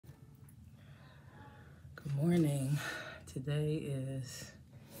Good morning. Today is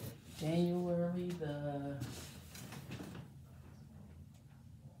January the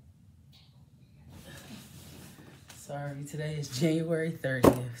today is January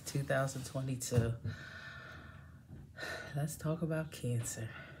 30th, 2022. Let's talk about cancer.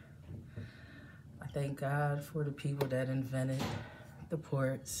 I thank God for the people that invented the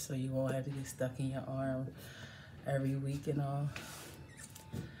ports so you won't have to get stuck in your arm every week and all.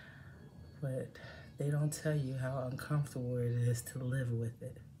 But they don't tell you how uncomfortable it is to live with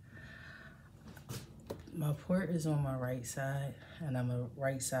it. My port is on my right side, and I'm a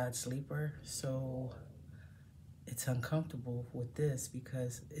right side sleeper, so it's uncomfortable with this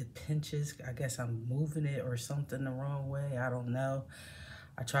because it pinches. I guess I'm moving it or something the wrong way. I don't know.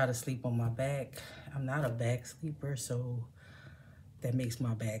 I try to sleep on my back. I'm not a back sleeper, so that makes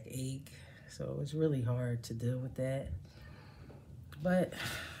my back ache. So it's really hard to deal with that. But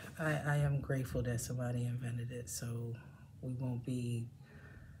I am grateful that somebody invented it, so we won't be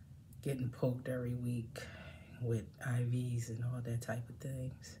getting poked every week with IVs and all that type of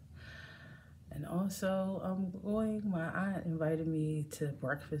things. And also, my aunt invited me to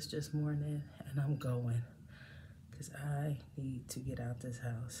breakfast this morning, and I'm going because I need to get out this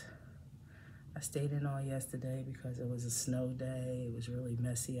house. I stayed in all yesterday because it was a snow day. It was really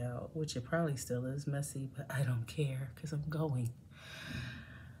messy out, which it probably still is messy, but I don't care because I'm going.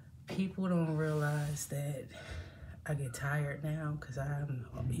 People don't realize that I get tired now because I'm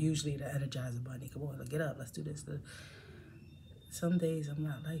usually the Energizer Bunny. Come on, get up, let's do this. Some days I'm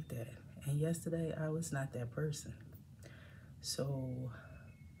not like that. And yesterday I was not that person. So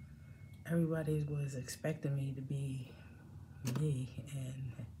everybody was expecting me to be me,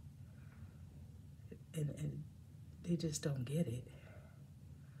 and they just don't get it.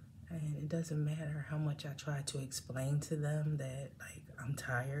 And it doesn't matter how much I try to explain to them that, like, I'm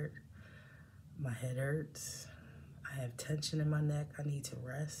tired, my head hurts, I have tension in my neck, I need to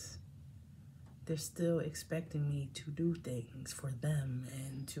rest. They're still expecting me to do things for them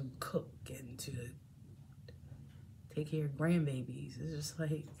and to cook and to take care of grandbabies. It's just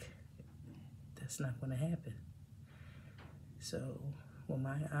like, that's not gonna happen. So when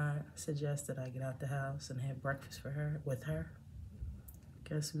my aunt suggested I get out the house and have breakfast with her,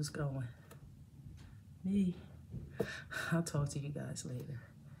 guess who's going? Me. I'll talk to you guys later.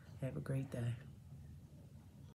 Have a great day.